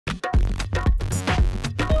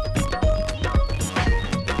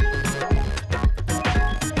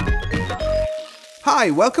Hi,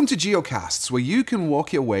 welcome to Geocasts, where you can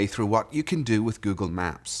walk your way through what you can do with Google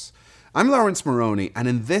Maps. I'm Laurence Moroney, and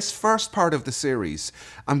in this first part of the series,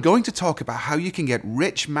 I'm going to talk about how you can get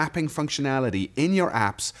rich mapping functionality in your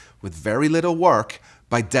apps with very little work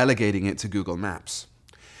by delegating it to Google Maps.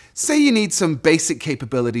 Say you need some basic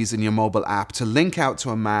capabilities in your mobile app to link out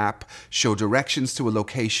to a map, show directions to a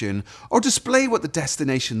location, or display what the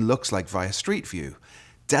destination looks like via Street View.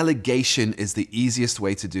 Delegation is the easiest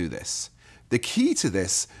way to do this. The key to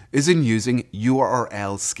this is in using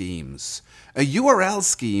URL schemes. A URL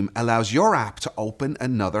scheme allows your app to open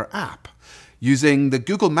another app. Using the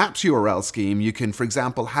Google Maps URL scheme, you can, for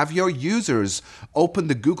example, have your users open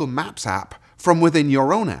the Google Maps app from within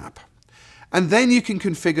your own app. And then you can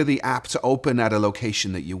configure the app to open at a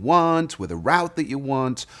location that you want, with a route that you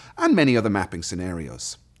want, and many other mapping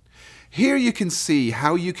scenarios. Here you can see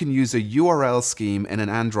how you can use a URL scheme in an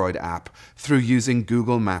Android app through using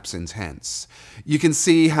Google Maps Intents. You can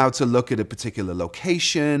see how to look at a particular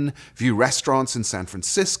location, view restaurants in San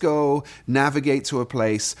Francisco, navigate to a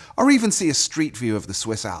place, or even see a street view of the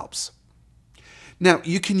Swiss Alps. Now,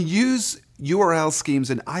 you can use URL schemes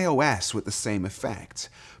in iOS with the same effect.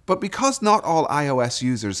 But because not all iOS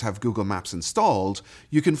users have Google Maps installed,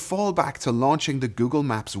 you can fall back to launching the Google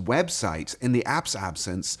Maps website in the app's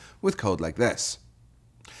absence with code like this.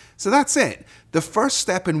 So that's it. The first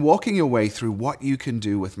step in walking your way through what you can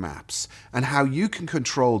do with Maps and how you can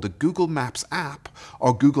control the Google Maps app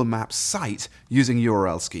or Google Maps site using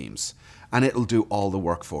URL schemes. And it'll do all the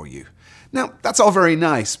work for you. Now, that's all very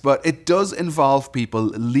nice, but it does involve people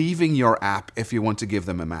leaving your app if you want to give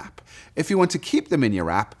them a map. If you want to keep them in your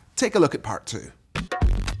app, take a look at part 2.